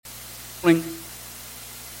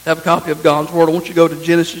Have a copy of God's Word. I want you to go to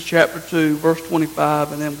Genesis chapter 2, verse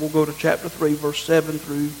 25, and then we'll go to chapter 3, verse 7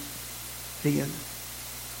 through 10.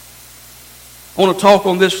 I want to talk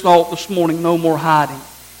on this thought this morning, no more hiding.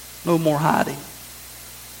 No more hiding.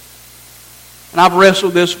 And I've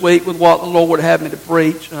wrestled this week with what the Lord would have me to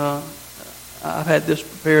preach. I've had this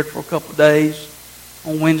prepared for a couple of days.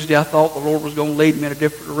 On Wednesday, I thought the Lord was going to lead me in a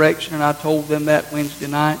different direction, and I told them that Wednesday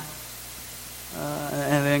night.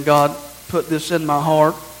 And then God put this in my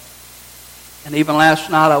heart. And even last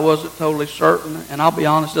night, I wasn't totally certain. And I'll be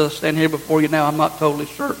honest, as I stand here before you now, I'm not totally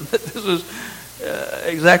certain that this is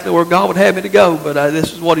exactly where God would have me to go. But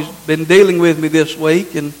this is what He's been dealing with me this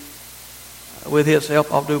week. And with His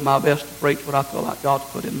help, I'll do my best to preach what I feel like God's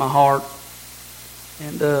put in my heart.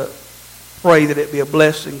 And pray that it be a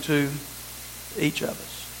blessing to each of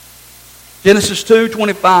us. Genesis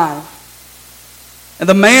 2:25. And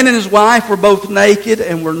the man and his wife were both naked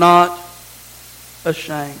and were not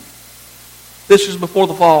ashamed. This is before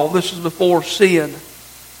the fall. This is before sin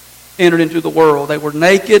entered into the world. They were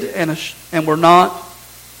naked and were not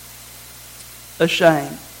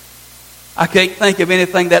ashamed. I can't think of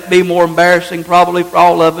anything that'd be more embarrassing probably for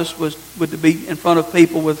all of us would to be in front of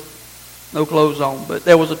people with no clothes on. But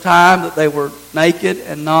there was a time that they were naked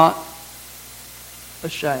and not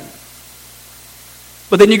ashamed.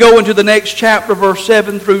 But then you go into the next chapter, verse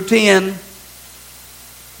 7 through 10.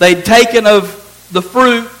 They'd taken of the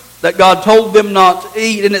fruit that God told them not to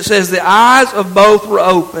eat. And it says the eyes of both were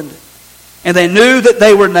opened, and they knew that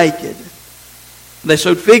they were naked. They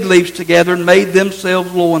sewed fig leaves together and made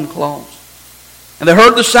themselves loincloths. And they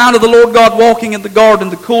heard the sound of the Lord God walking in the garden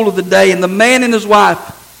in the cool of the day. And the man and his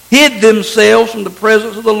wife hid themselves from the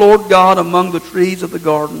presence of the Lord God among the trees of the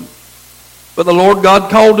garden. But the Lord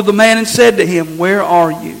God called to the man and said to him, "Where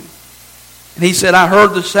are you?" And he said, "I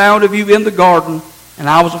heard the sound of you in the garden, and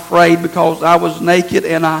I was afraid because I was naked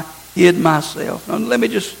and I hid myself." Now, let me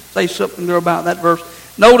just say something there about that verse.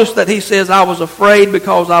 Notice that he says, "I was afraid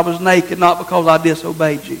because I was naked, not because I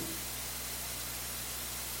disobeyed you."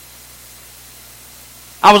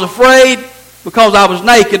 I was afraid because I was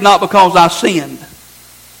naked, not because I sinned.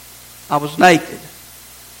 I was naked,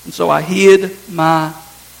 and so I hid myself.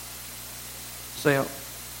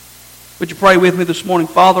 Would you pray with me this morning?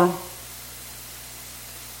 Father,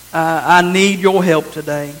 I need your help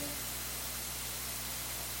today.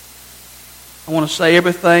 I want to say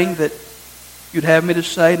everything that you'd have me to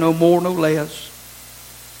say, no more, no less.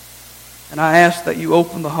 And I ask that you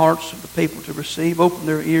open the hearts of the people to receive, open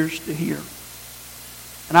their ears to hear.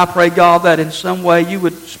 And I pray, God, that in some way you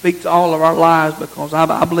would speak to all of our lives, because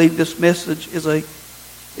I believe this message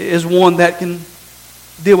is one that can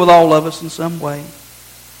deal with all of us in some way.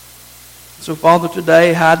 So, Father,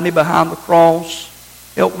 today, hide me behind the cross.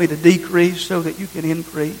 Help me to decrease so that you can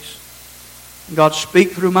increase. And God,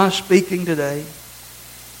 speak through my speaking today.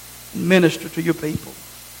 And minister to your people.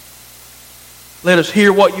 Let us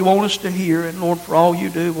hear what you want us to hear. And Lord, for all you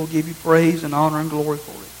do, we'll give you praise and honor and glory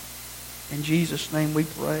for it. In Jesus' name we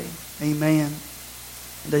pray. Amen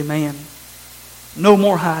and amen. No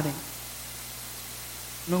more hiding.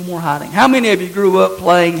 No more hiding. How many of you grew up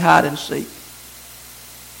playing hide and seek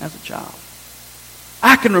as a child?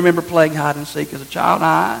 I can remember playing hide and seek as a child.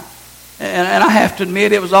 And I have to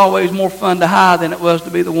admit, it was always more fun to hide than it was to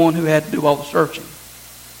be the one who had to do all the searching.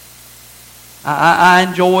 I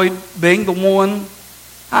enjoyed being the one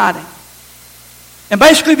hiding. And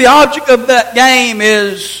basically the object of that game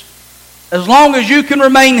is, as long as you can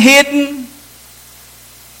remain hidden,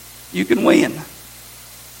 you can win.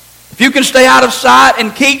 If you can stay out of sight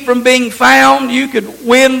and keep from being found, you could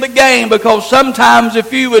win the game. Because sometimes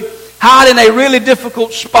if you would hide in a really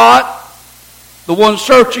difficult spot, the one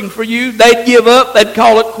searching for you, they'd give up, they'd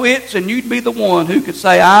call it quits, and you'd be the one who could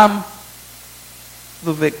say, "I'm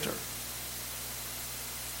the victor."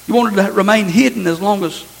 You wanted to remain hidden as long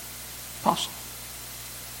as possible.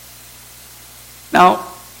 Now,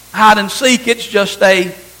 hide and seek, it's just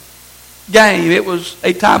a game. It was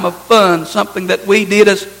a time of fun, something that we did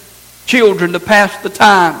as children to pass the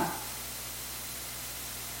time.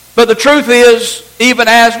 But the truth is, even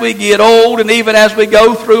as we get old and even as we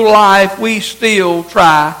go through life, we still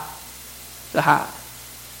try to hide.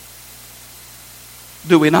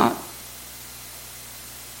 Do we not?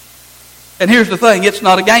 And here's the thing, it's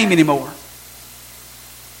not a game anymore.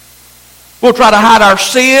 We'll try to hide our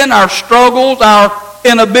sin, our struggles, our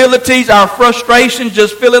inabilities, our frustrations,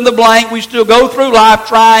 just fill in the blank. We still go through life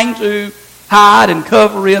trying to hide and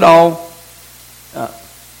cover it all up.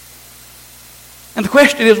 And the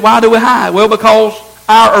question is, why do we hide? Well, because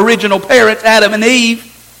our original parents, Adam and Eve,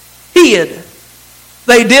 hid.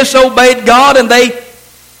 They disobeyed God and they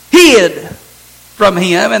hid from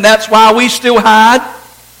Him, and that's why we still hide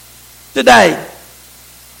today.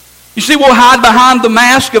 You see, we'll hide behind the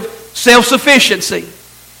mask of self-sufficiency.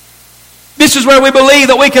 This is where we believe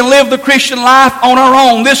that we can live the Christian life on our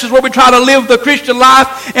own. This is where we try to live the Christian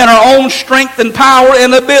life in our own strength and power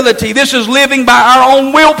and ability. This is living by our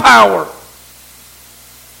own willpower.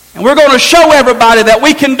 And we're going to show everybody that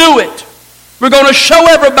we can do it. We're going to show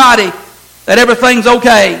everybody that everything's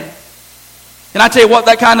okay. Can I tell you what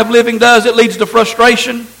that kind of living does? It leads to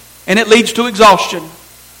frustration and it leads to exhaustion.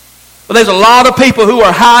 But there's a lot of people who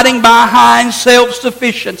are hiding behind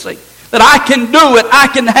self-sufficiency. That I can do it, I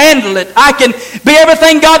can handle it, I can be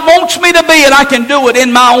everything God wants me to be, and I can do it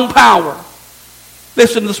in my own power.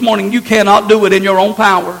 Listen, this morning, you cannot do it in your own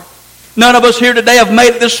power. None of us here today have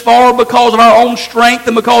made it this far because of our own strength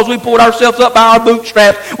and because we pulled ourselves up by our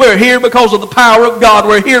bootstraps. We're here because of the power of God.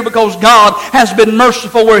 We're here because God has been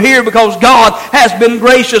merciful. We're here because God has been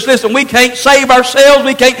gracious. Listen, we can't save ourselves,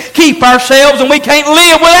 we can't keep ourselves, and we can't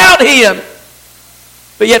live without Him.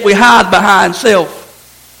 But yet we hide behind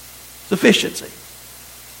self-sufficiency.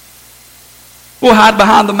 We'll hide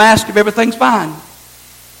behind the mask of everything's fine.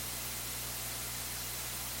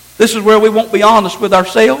 This is where we won't be honest with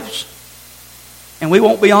ourselves. And we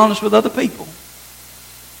won't be honest with other people.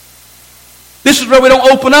 This is where we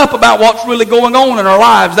don't open up about what's really going on in our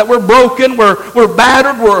lives. That we're broken, we're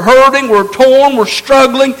battered, we're hurting, we're torn, we're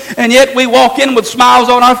struggling. And yet we walk in with smiles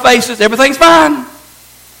on our faces. Everything's fine.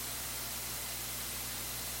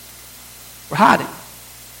 We're hiding.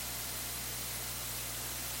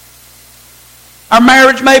 Our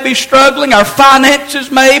marriage may be struggling. Our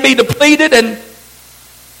finances may be depleted. And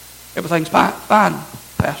everything's fine,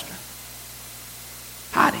 Pastor.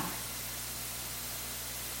 Hiding.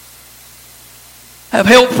 Have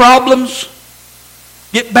health problems.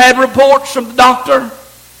 Get bad reports from the doctor.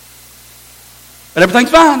 But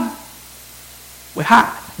everything's fine. We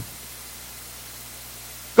hide.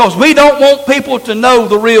 Because we don't want people to know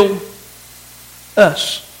the real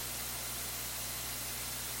us.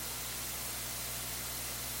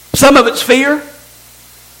 Some of it's fear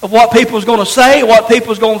of what people's going to say, what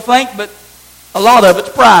people's going to think, but a lot of it's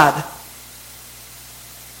pride.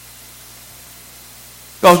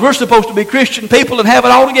 Because we're supposed to be Christian people and have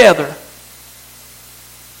it all together.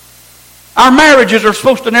 Our marriages are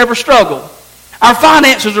supposed to never struggle. Our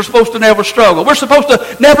finances are supposed to never struggle. We're supposed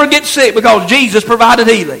to never get sick because Jesus provided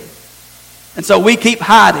healing. And so we keep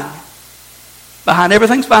hiding behind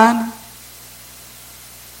everything's fine.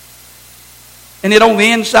 And yet on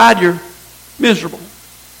the inside you're miserable.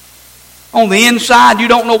 On the inside you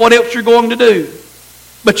don't know what else you're going to do.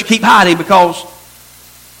 But you keep hiding because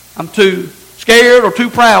I'm too scared or too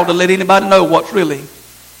proud to let anybody know what's really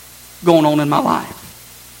going on in my life.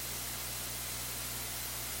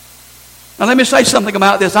 Now let me say something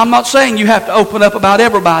about this. I'm not saying you have to open up about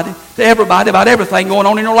everybody, about everything going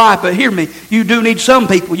on in your life. But hear me, you do need some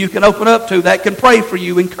people you can open up to that can pray for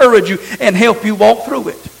you, encourage you, and help you walk through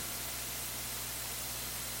it.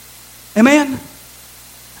 Amen?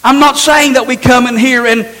 I'm not saying that we come in here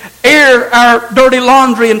and air our dirty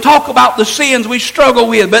laundry and talk about the sins we struggle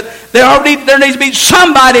with. But there needs to be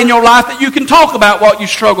somebody in your life that you can talk about what you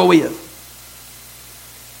struggle with.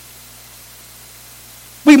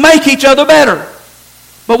 We make each other better.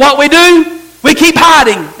 But what we do, we keep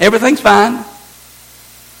hiding. Everything's fine.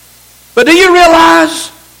 But do you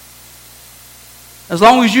realize, as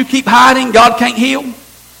long as you keep hiding, God can't heal?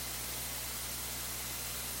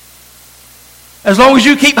 As long as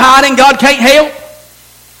you keep hiding, God can't help?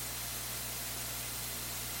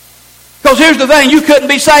 Because here's the thing, you couldn't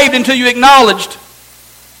be saved until you acknowledged,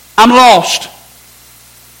 I'm lost.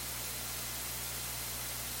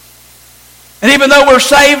 And even though we're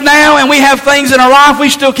saved now and we have things in our life, we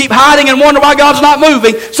still keep hiding and wonder why God's not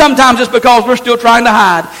moving. Sometimes it's because we're still trying to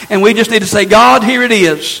hide. And we just need to say, God, here it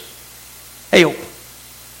is. Help.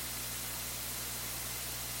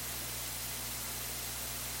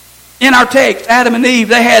 In our text, Adam and Eve,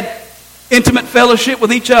 they had intimate fellowship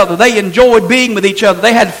with each other. They enjoyed being with each other.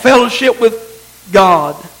 They had fellowship with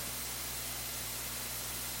God.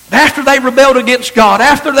 But after they rebelled against God,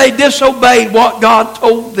 after they disobeyed what God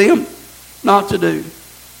told them not to do,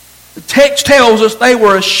 the text tells us they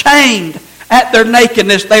were ashamed at their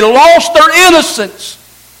nakedness. They lost their innocence.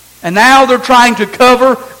 And now they're trying to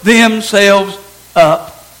cover themselves up.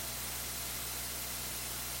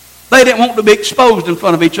 They didn't want to be exposed in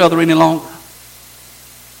front of each other any longer.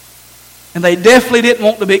 And they definitely didn't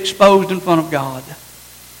want to be exposed in front of God.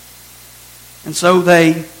 And so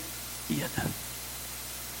they hid.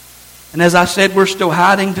 And as I said, we're still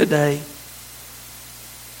hiding today.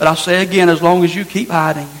 But I'll say again, as long as you keep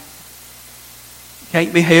hiding,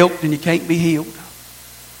 Can't be helped and you can't be healed.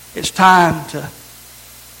 It's time to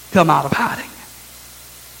come out of hiding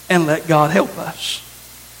and let God help us.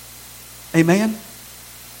 Amen?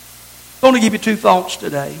 I want to give you two thoughts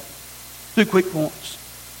today. Two quick points.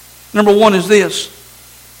 Number one is this.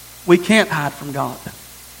 We can't hide from God.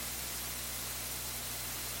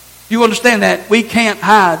 You understand that? We can't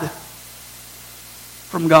hide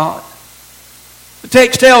from God. The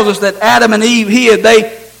text tells us that Adam and Eve hid.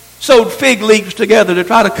 They sewed fig leaves together to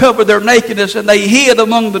try to cover their nakedness, and they hid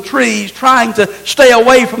among the trees, trying to stay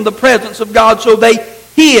away from the presence of God, so they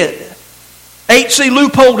hid. H.C.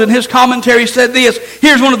 Leupold in his commentary said this.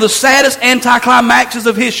 Here's one of the saddest anticlimaxes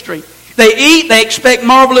of history. They eat, they expect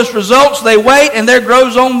marvelous results, they wait, and there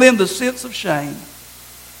grows on them the sense of shame.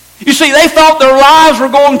 You see, they thought their lives were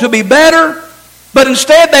going to be better, but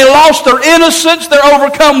instead they lost their innocence, they're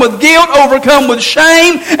overcome with guilt, overcome with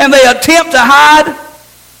shame, and they attempt to hide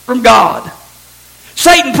from God.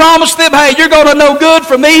 Satan promised them, hey, you're going to know good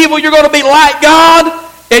from evil, you're going to be like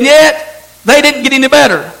God, and yet they didn't get any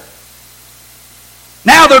better.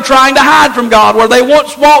 Now they're trying to hide from God where they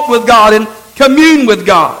once walked with God and communed with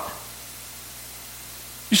God.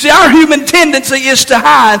 You see, our human tendency is to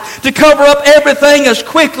hide, to cover up everything as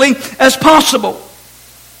quickly as possible.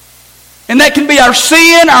 And that can be our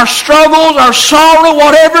sin, our struggles, our sorrow,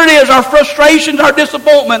 whatever it is, our frustrations, our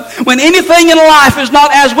disappointment. When anything in life is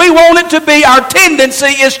not as we want it to be, our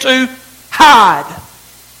tendency is to hide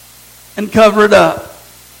and cover it up.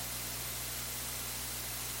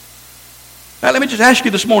 Now, let me just ask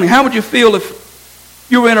you this morning, how would you feel if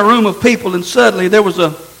you were in a room of people and suddenly there was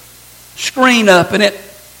a screen up and it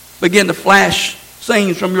began to flash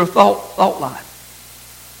scenes from your thought life?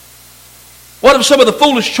 What if some of the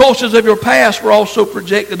foolish choices of your past were also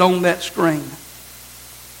projected on that screen?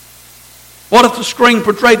 What if the screen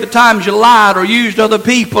portrayed the times you lied or used other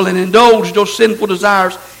people and indulged your sinful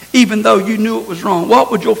desires even though you knew it was wrong?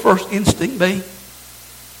 What would your first instinct be?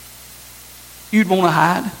 You'd want to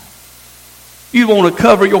hide. You'd want to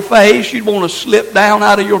cover your face. You'd want to slip down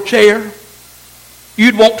out of your chair.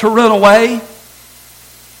 You'd want to run away.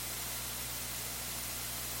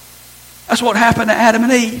 That's what happened to Adam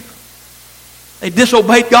and Eve. They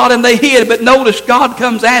disobeyed God and they hid. But notice God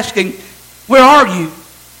comes asking, where are you?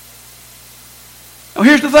 Now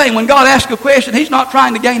here's the thing. When God asks a question, He's not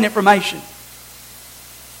trying to gain information.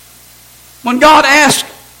 When God asks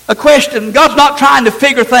a question, God's not trying to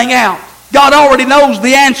figure things out. God already knows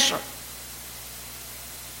the answer.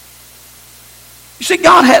 You see,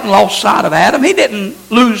 God hadn't lost sight of Adam. He didn't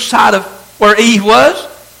lose sight of where Eve was.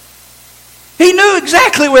 He knew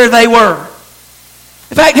exactly where they were.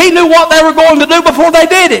 In fact, He knew what they were going to do before they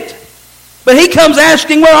did it. But He comes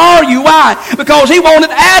asking, where are you? Why? Because He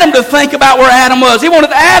wanted Adam to think about where Adam was. He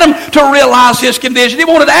wanted Adam to realize his condition. He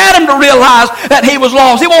wanted Adam to realize that he was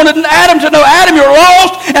lost. He wanted Adam to know, Adam, you're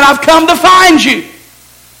lost, and I've come to find you.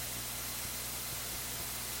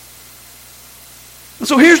 And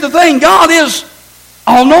so here's the thing. God is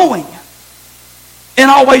all-knowing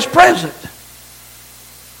and always present.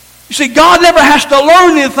 You see, God never has to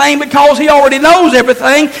learn anything because He already knows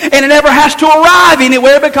everything, and He never has to arrive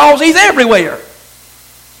anywhere because He's everywhere.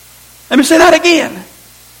 Let me say that again.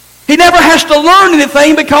 He never has to learn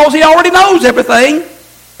anything because He already knows everything,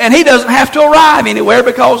 and He doesn't have to arrive anywhere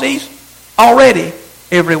because He's already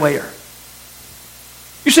everywhere.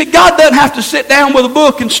 You see, God doesn't have to sit down with a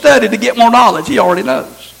book and study to get more knowledge. He already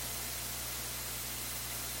knows.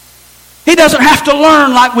 He doesn't have to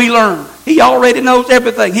learn like we learn. He already knows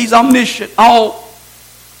everything. He's omniscient,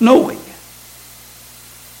 all-knowing.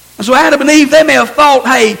 And so Adam and Eve, they may have thought,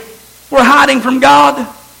 hey, we're hiding from God.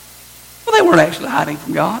 Well, they weren't actually hiding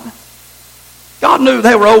from God. God knew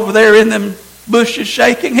they were over there in them bushes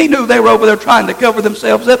shaking. He knew they were over there trying to cover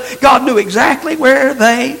themselves up. God knew exactly where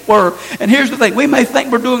they were. And here's the thing. We may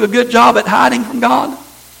think we're doing a good job at hiding from God,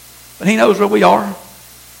 but He knows where we are.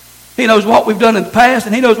 He knows what we've done in the past,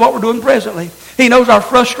 and He knows what we're doing presently. He knows our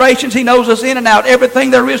frustrations. He knows us in and out, everything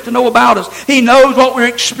there is to know about us. He knows what we're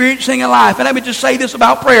experiencing in life. And let me just say this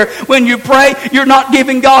about prayer. When you pray, you're not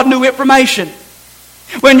giving God new information.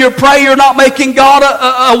 When you pray, you're not making God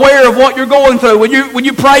aware of what you're going through. When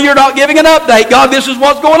you pray, you're not giving an update. God, this is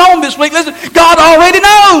what's going on this week. Listen, God already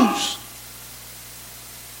knows.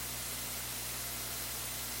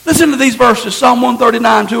 Listen to these verses, Psalm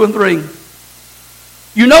 139, 2 and 3.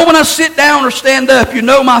 You know when I sit down or stand up. You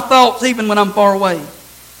know my thoughts even when I'm far away.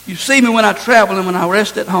 You see me when I travel and when I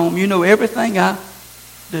rest at home. You know everything I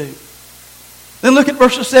do. Then look at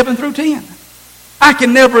verses 7 through 10. I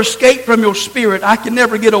can never escape from your Spirit. I can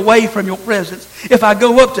never get away from your presence. If I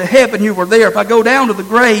go up to heaven, you were there. If I go down to the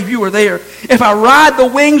grave, you were there. If I ride the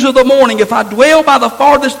wings of the morning, if I dwell by the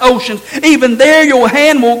farthest oceans, even there your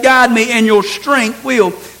hand will guide me and your strength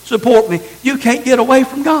will support me. You can't get away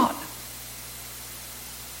from God.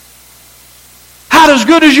 Hide as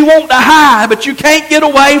good as you want to hide, but you can't get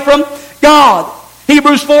away from God.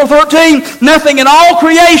 Hebrews 4:13, nothing in all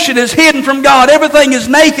creation is hidden from God. Everything is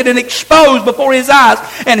naked and exposed before His eyes.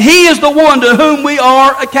 And He is the one to whom we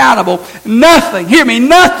are accountable. Nothing, hear me,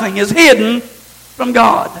 nothing is hidden from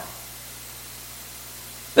God.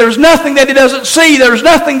 There's nothing that He doesn't see. There's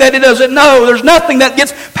nothing that He doesn't know. There's nothing that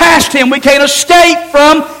gets past Him. We can't escape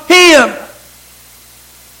from Him.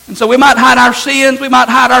 And so we might hide our sins, we might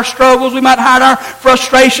hide our struggles, we might hide our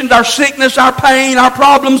frustrations, our sickness, our pain, our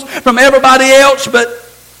problems from everybody else, but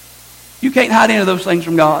you can't hide any of those things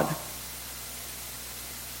from God.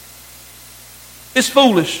 It's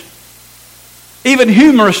foolish, even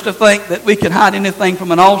humorous to think that we can hide anything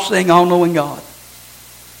from an all-seeing, all-knowing God.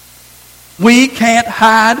 We can't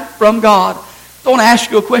hide from God. I want to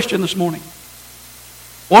ask you a question this morning.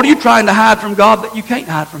 What are you trying to hide from God that you can't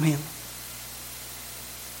hide from Him?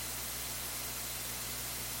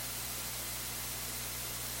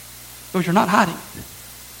 Because you're not hiding it.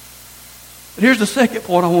 But here's the second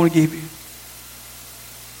point I want to give you.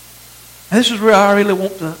 And this is where I really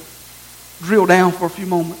want to drill down for a few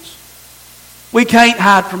moments. We can't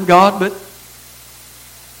hide from God, but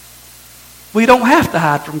we don't have to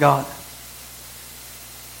hide from God.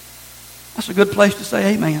 That's a good place to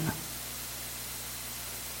say amen.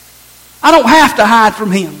 I don't have to hide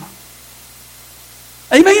from Him.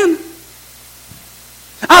 Amen.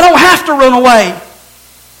 I don't have to run away.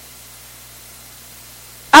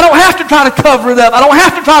 I don't have to try to cover it up. I don't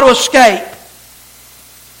have to try to escape.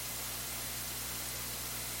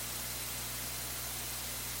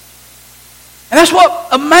 And that's what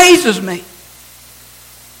amazes me.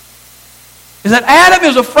 Is that Adam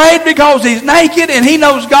is afraid because he's naked and he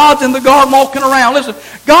knows God's in the garden walking around. Listen,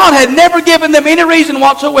 God had never given them any reason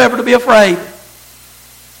whatsoever to be afraid.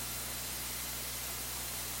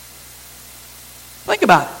 Think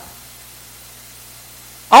about it.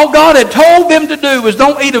 All God had told them to do was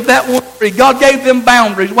don't eat of that one tree. God gave them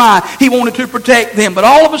boundaries. Why? He wanted to protect them. But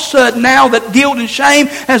all of a sudden, now that guilt and shame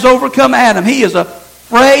has overcome Adam, he is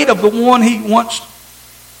afraid of the one he once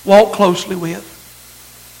walked closely with.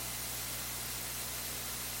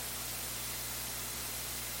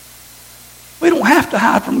 We don't have to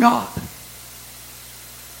hide from God.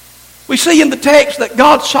 We see in the text that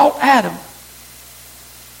God sought Adam.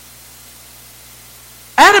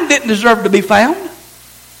 Adam didn't deserve to be found.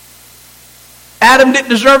 Adam didn't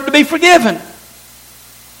deserve to be forgiven.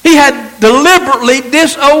 He had deliberately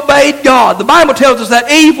disobeyed God. The Bible tells us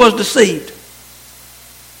that Eve was deceived.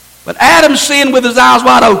 But Adam sinned with his eyes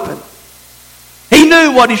wide open. He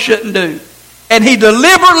knew what he shouldn't do. And he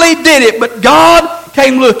deliberately did it. But God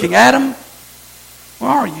came looking. Adam, where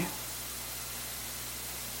are you?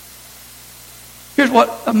 Here's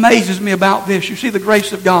what amazes me about this. You see the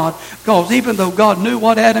grace of God. Because even though God knew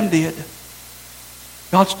what Adam did,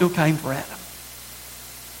 God still came for Adam.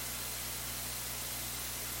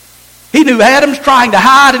 He knew Adam's trying to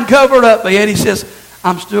hide and cover it up, but yet He says,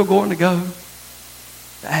 I'm still going to go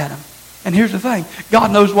to Adam. And here's the thing.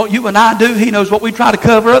 God knows what you and I do. He knows what we try to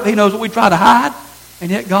cover up. He knows what we try to hide.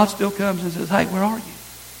 And yet God still comes and says, hey, where are you?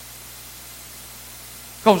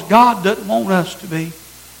 Because God doesn't want us to be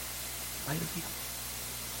afraid of Him.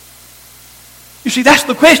 You see, that's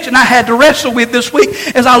the question I had to wrestle with this week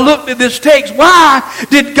as I looked at this text. Why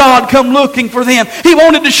did God come looking for them? He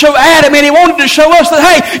wanted to show Adam and He wanted to show us that,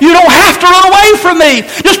 hey, you don't have to run away from me.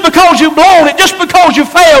 Just because you've blown it, just because you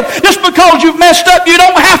failed, just because you've messed up, you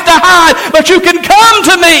don't have to hide, but you can come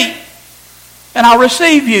to me and I'll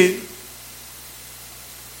receive you.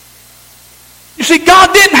 You see,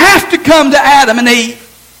 God didn't have to come to Adam and Eve.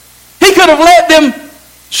 He could have let them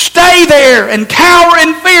stay there and cower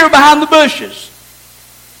in fear behind the bushes.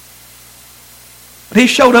 But He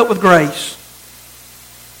showed up with grace.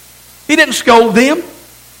 He didn't scold them.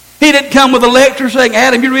 He didn't come with a lecture saying,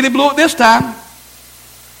 Adam, you really blew it this time.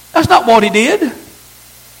 That's not what He did.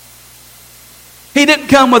 He didn't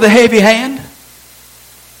come with a heavy hand.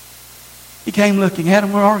 He came looking,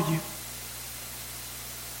 Adam, where are you?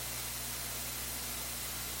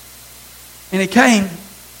 And He came,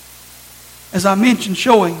 as I mentioned,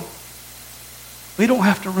 showing we don't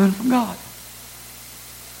have to run from God.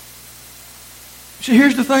 See,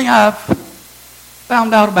 here's the thing I've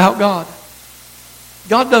found out about God.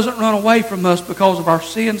 God doesn't run away from us because of our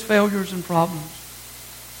sins, failures, and problems.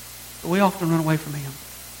 But we often run away from Him.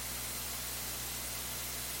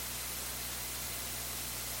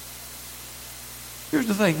 Here's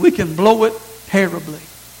the thing. We can blow it terribly.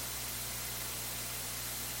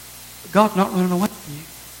 But God's not running away from you.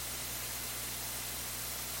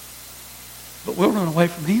 But we'll run away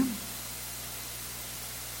from Him.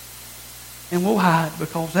 And we'll hide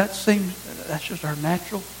because that's just our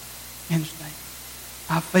natural instinct.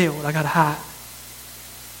 I failed. I got to hide.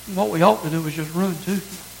 And what we ought to do is just run to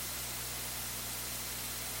Him.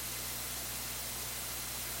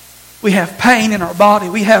 We have pain in our body.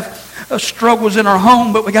 We have struggles in our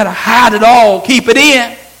home, but we got to hide it all, keep it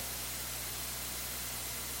in,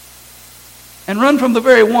 and run from the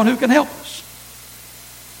very one who can help us.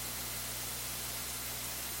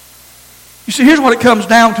 You see, here's what it comes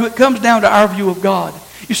down to. It comes down to our view of God.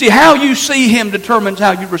 You see, how you see Him determines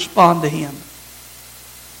how you respond to Him.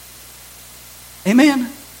 Amen?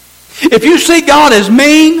 If you see God as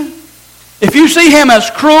mean, if you see Him as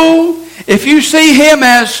cruel, if you see Him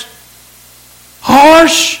as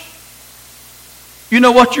harsh, you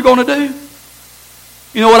know what you're going to do?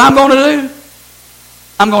 You know what I'm going to do?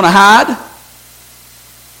 I'm going to hide.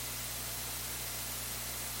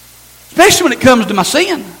 Especially when it comes to my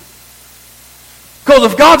sin.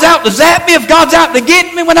 Because if God's out to zap me, if God's out to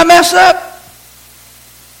get me when I mess up,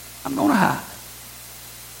 I'm going to hide.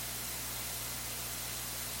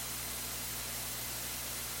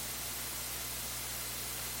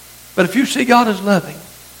 But if you see God as loving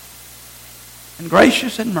and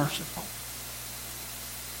gracious and merciful,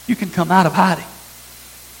 you can come out of hiding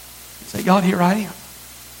and say, God, here I am.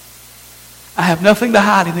 I have nothing to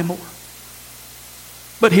hide anymore.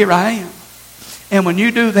 But here I am. And when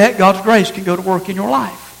you do that, God's grace can go to work in your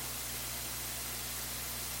life.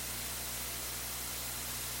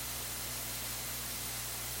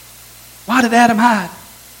 Why did Adam hide?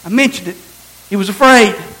 I mentioned it. He was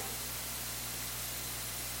afraid.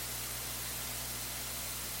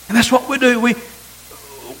 And that's what we do.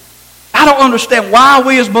 I don't understand why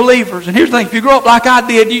we as believers, and here's the thing, if you grow up like I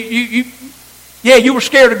did, you were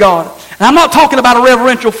scared of God. And I'm not talking about a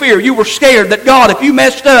reverential fear. You were scared that God, if you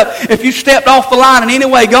messed up, if you stepped off the line in any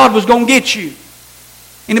way, God was going to get you.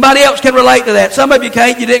 Anybody else can relate to that? Some of you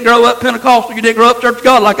can't. You didn't grow up Pentecostal. You didn't grow up Church of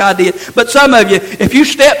God like I did. But some of you, if you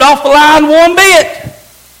stepped off the line one bit,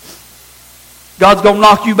 God's going to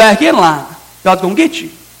knock you back in line. God's going to get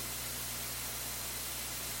you.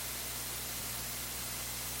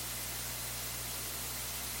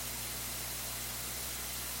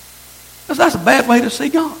 Because that's a bad way to see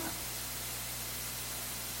God.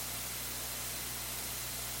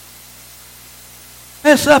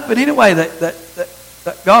 Mess up in any way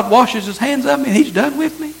that God washes His hands of me and He's done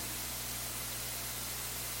with me.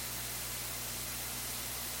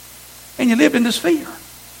 And you lived in this fear.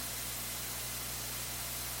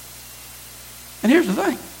 And here's the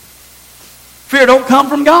thing. Fear don't come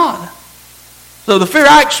from God. So the fear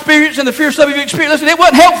I experienced and the fear some of you experienced, listen, it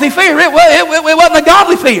wasn't healthy fear. It wasn't a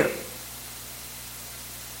godly fear.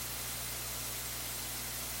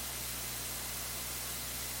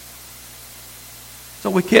 So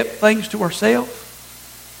we kept things to ourselves.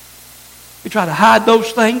 We try to hide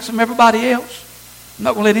those things from everybody else. I'm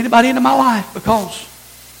not going to let anybody into my life because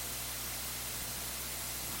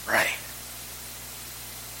I'm afraid.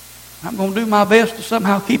 I'm going to do my best to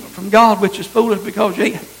somehow keep it from God, which is foolish because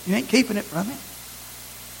you ain't keeping it from Him.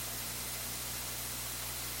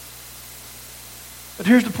 But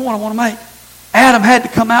here's the point I want to make. Adam had to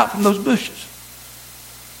come out from those bushes.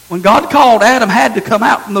 When God called, Adam had to come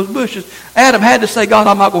out from those bushes. Adam had to say, God,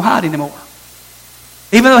 I'm not going to hide anymore.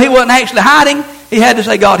 Even though he wasn't actually hiding, he had to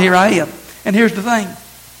say, God, here I am. And here's the thing.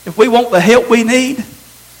 If we want the help we need,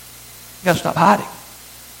 you've got to stop hiding.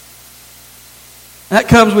 And that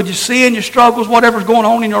comes with your sin, your struggles, whatever's going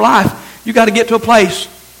on in your life. You've got to get to a place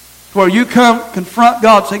where you come confront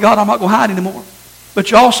God, say, God, I'm not going to hide anymore.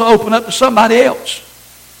 But you also open up to somebody else.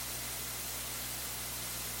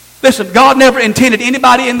 Listen, God never intended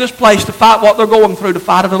anybody in this place to fight what they're going through, to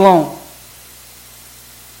fight it alone.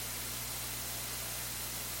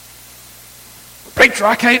 Preacher,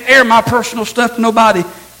 I can't air my personal stuff to nobody.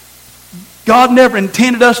 God never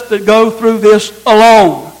intended us to go through this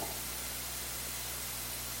alone.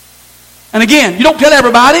 And again, you don't tell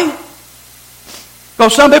everybody.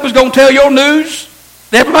 Because some people's going to tell your news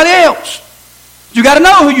to everybody else. You got to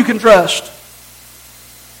know who you can trust.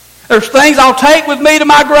 There's things I'll take with me to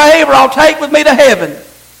my grave or I'll take with me to heaven.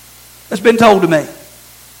 That's been told to me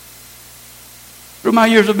through my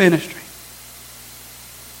years of ministry.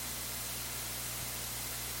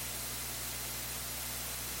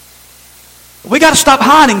 We got to stop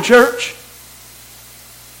hiding, church.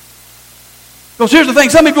 Because here's the thing.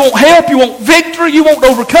 Some of you want help, you want victory, you want to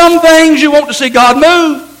overcome things, you want to see God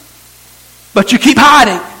move. But you keep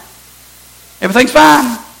hiding. Everything's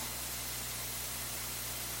fine.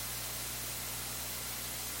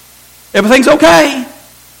 Everything's okay.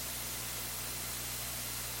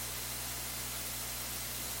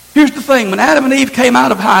 Here's the thing. When Adam and Eve came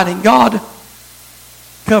out of hiding, God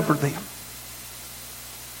covered them.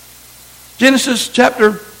 Genesis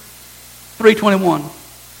chapter 3:21.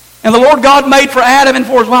 And the Lord God made for Adam and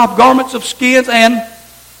for his wife garments of skins and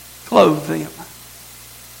clothed them.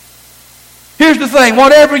 Here's the thing.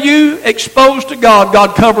 Whatever you expose to God,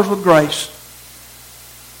 God covers with grace.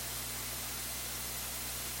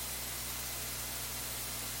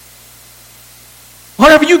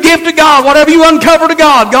 Whatever you give to God, whatever you uncover to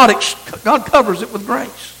God, God covers it with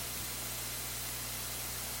grace.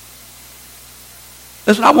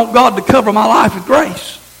 Listen, I want God to cover my life with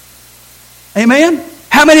grace. Amen?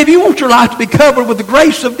 How many of you want your life to be covered with the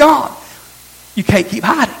grace of God? You can't keep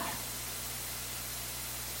hiding.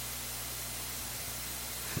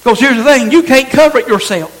 Because here's the thing, you can't cover it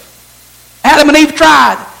yourself. Adam and Eve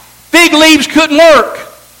tried. Fig leaves couldn't work.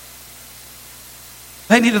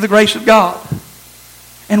 They needed the grace of God.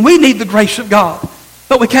 And we need the grace of God.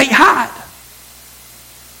 But we can't hide.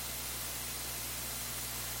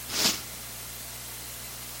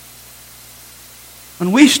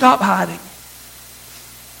 When we stop hiding,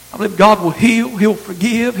 I believe God will heal, He'll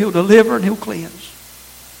forgive, He'll deliver, and He'll cleanse.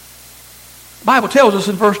 The Bible tells us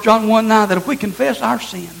in 1 John 1:9 that if we confess our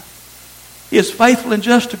sin, He is faithful and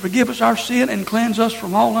just to forgive us our sin and cleanse us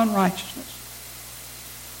from all unrighteousness.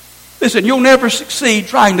 Listen, you'll never succeed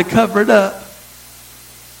trying to cover it up.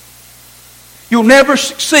 You'll never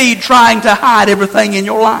succeed trying to hide everything in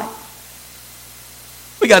your life.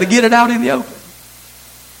 We got to get it out in the open.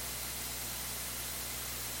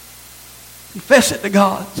 Confess it to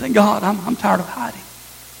God. Say, God, I'm tired of hiding.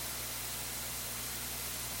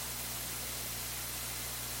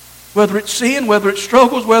 Whether it's sin, whether it's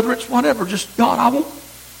struggles, whether it's whatever, just God, I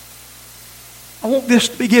want this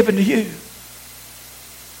to be given to you.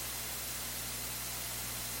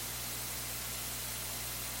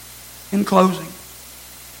 In closing,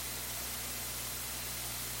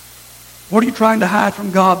 what are you trying to hide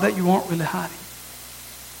from God that you aren't really hiding?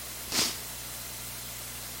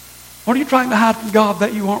 What are you trying to hide from God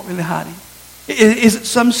that you aren't really hiding? Is it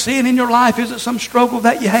some sin in your life? Is it some struggle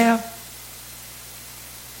that you have?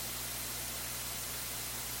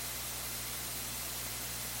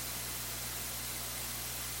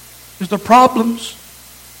 Is there problems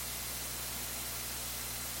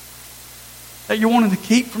that you're wanting to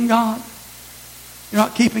keep from God? You're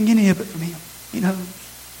not keeping any of it from Him. He knows.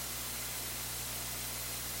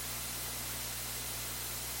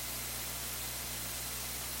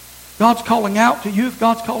 God's calling out to you. If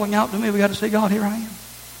God's calling out to me, we got to say, God, here I am.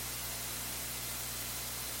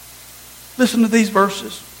 Listen to these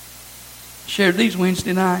verses. I shared these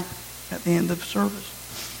Wednesday night at the end of the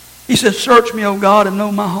service. He says, search me, O God, and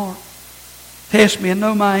know my heart. Test me and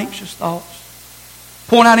know my anxious thoughts.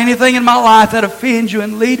 Point out anything in my life that offends you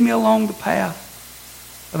and lead me along the path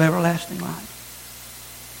of everlasting life.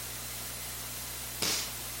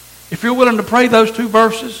 If you're willing to pray those two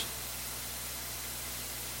verses,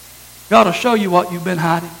 God will show you what you've been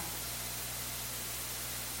hiding.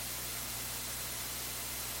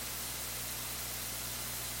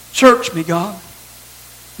 Search me, God.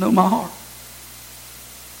 Know my heart.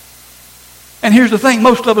 And here's the thing,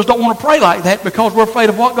 most of us don't want to pray like that because we're afraid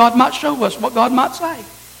of what God might show us, what God might say.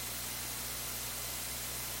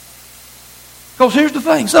 Because here's the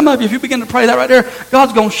thing, some of you, if you begin to pray that right there,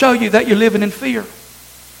 God's going to show you that you're living in fear.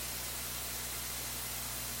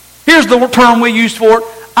 Here's the term we use for it,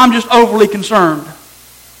 I'm just overly concerned.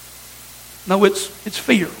 No, it's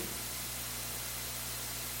fear.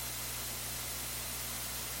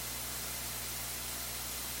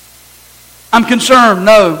 I'm concerned.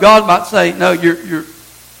 No, God might say, no,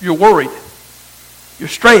 you're worried. You're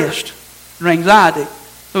stressed. Your anxiety.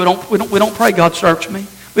 So we don't pray, God, search me.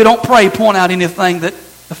 We don't pray, point out anything that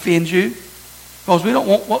offends you. Because we don't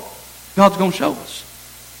want what God's going to show us.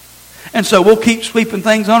 And so we'll keep sweeping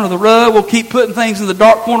things under the rug. We'll keep putting things in the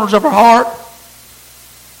dark corners of our heart.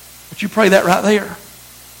 But you pray that right there.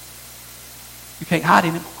 You can't hide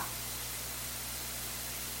anymore.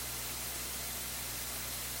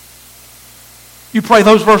 You pray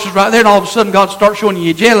those verses right there and all of a sudden God starts showing you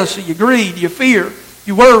your jealousy, your greed, your fear,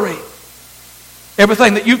 your worry.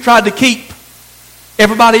 Everything that you've tried to keep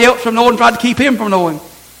everybody else from knowing and tried to keep Him from knowing.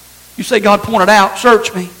 You say, God, point it out,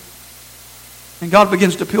 search me. And God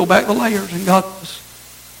begins to peel back the layers and God says,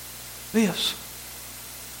 this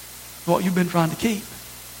is what you've been trying to keep.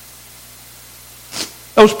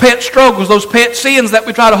 Those pet struggles, those pet sins that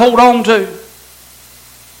we try to hold on to.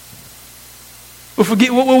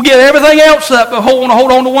 We'll get everything else up, but hold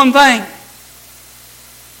on to one thing.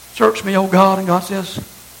 Search me, O God. And God says,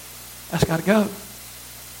 that's got to go.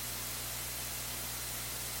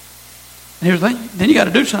 And here's the thing. Then you got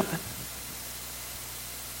to do something.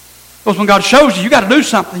 Because when God shows you, you got to do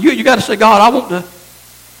something. You got to say, God, I want to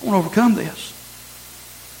overcome this.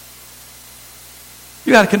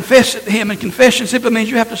 You got to confess it to Him. And confession simply means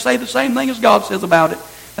you have to say the same thing as God says about it.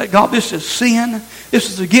 That God, this is sin. This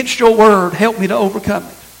is against your word. Help me to overcome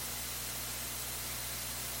it.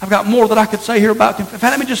 I've got more that I could say here about confession.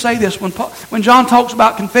 Let me just say this. When John talks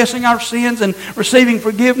about confessing our sins and receiving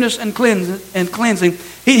forgiveness and cleansing,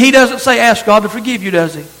 he doesn't say ask God to forgive you,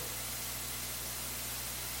 does He?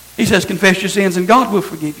 He says confess your sins and God will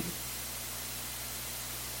forgive you.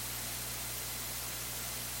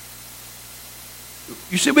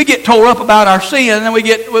 You see, we get tore up about our sin, and then we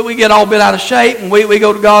get all bent out of shape, and we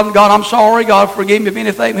go to God, and God, I'm sorry, God, forgive me of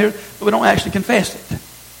anything here, but we don't actually confess it.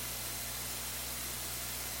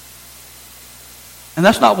 And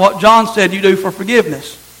that's not what John said you do for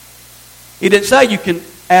forgiveness. He didn't say you can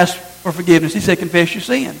ask for forgiveness. He said confess your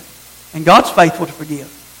sin. And God's faithful to forgive.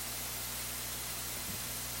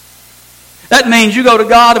 That means you go to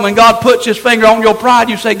God, and when God puts His finger on your pride,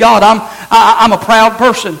 you say, God, I'm a proud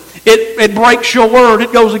person. It breaks your word.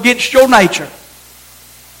 It goes against your nature.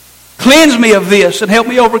 Cleanse me of this and help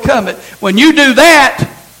me overcome it. When you do that,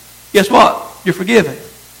 guess what? You're forgiven.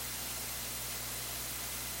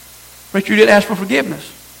 Preacher, you didn't ask for forgiveness.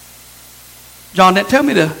 John didn't tell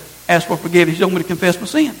me to ask for forgiveness. He told me to confess my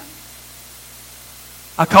sin.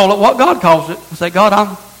 I call it what God calls it. I say, God,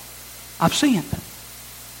 I've sinned.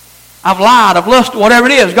 I've lied. I've lusted. Whatever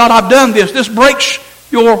it is. God, I've done this. This breaks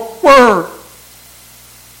your word.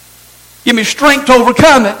 Give me strength to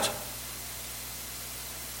overcome it.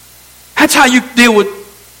 That's how you deal with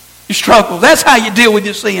your struggles. That's how you deal with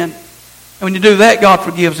your sin. And when you do that, God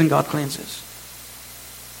forgives and God cleanses.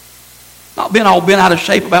 Not being all bent out of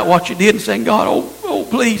shape about what you did and saying, God, oh,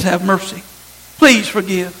 please have mercy. Please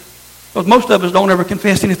forgive. Because most of us don't ever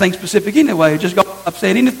confess anything specific anyway. Just God, I've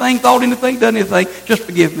said anything, thought anything, done anything. Just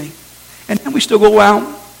forgive me. And then we still go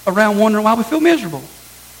around wondering why we feel miserable.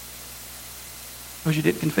 Because you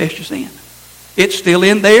didn't confess your sin. It's still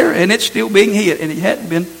in there, and it's still being hid, and it hadn't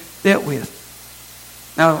been dealt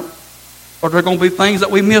with. Now, are there going to be things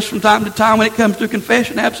that we miss from time to time when it comes to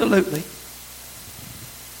confession? Absolutely.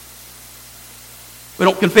 We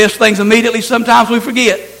don't confess things immediately. Sometimes we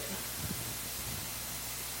forget.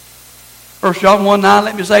 1 John 1:9,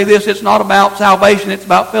 let me say this. It's not about salvation. It's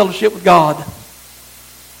about fellowship with God.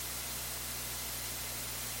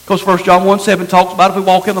 Because 1 John 1:7 talks about if we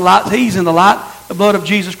walk in the light, He's in the light. The blood of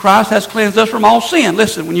Jesus Christ has cleansed us from all sin.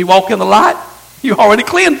 Listen, when you walk in the light, you're already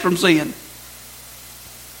cleansed from sin.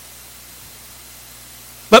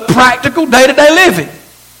 But practical, day-to-day living.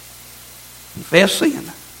 Confess sin.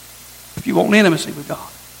 If you want intimacy with God.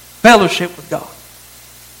 Fellowship with God.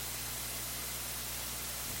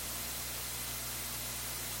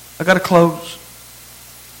 I've got to close.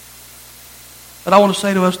 But I want to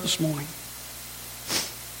say to us this morning,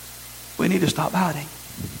 we need to stop hiding.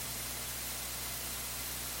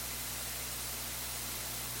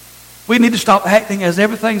 We need to stop acting as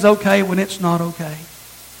everything's okay when it's not okay.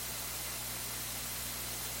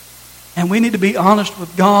 And we need to be honest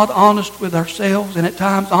with God, honest with ourselves, and at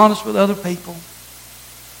times honest with other people.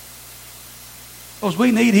 Because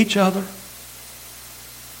we need each other.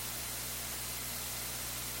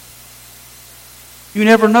 You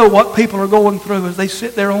never know what people are going through as they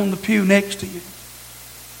sit there on the pew next to you.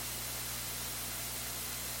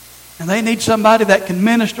 And they need somebody that can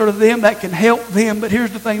minister to them, that can help them. But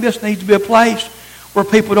here's the thing, this needs to be a place where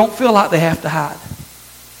people don't feel like they have to hide.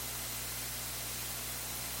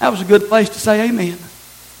 That was a good place to say amen.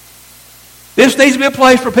 This needs to be a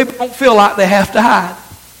place where people don't feel like they have to hide.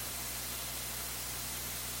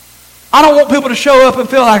 I don't want people to show up and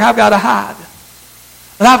feel like I've got to hide.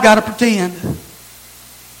 That I've got to pretend.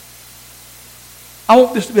 I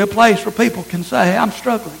want this to be a place where people can say, hey, I'm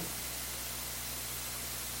struggling.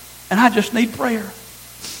 And I just need prayer.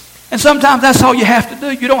 And sometimes that's all you have to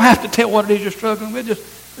do. You don't have to tell what it is you're struggling with.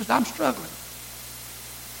 Just I'm struggling.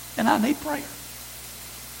 And I need prayer.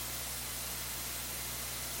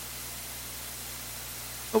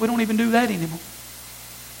 But we don't even do that anymore.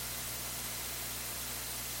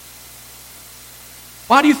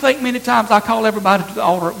 Why do you think many times I call everybody to the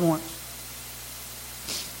altar at once?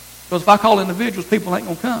 Because if I call individuals, people ain't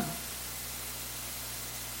going to come.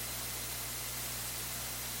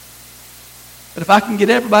 But if I can get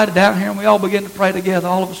everybody down here and we all begin to pray together,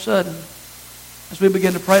 all of a sudden, as we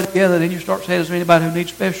begin to pray together, then you start saying, is there anybody who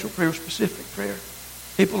needs special prayer, specific prayer?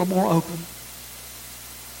 People are more open.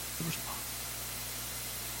 the response.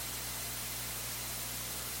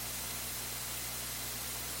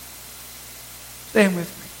 Stand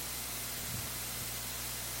with me.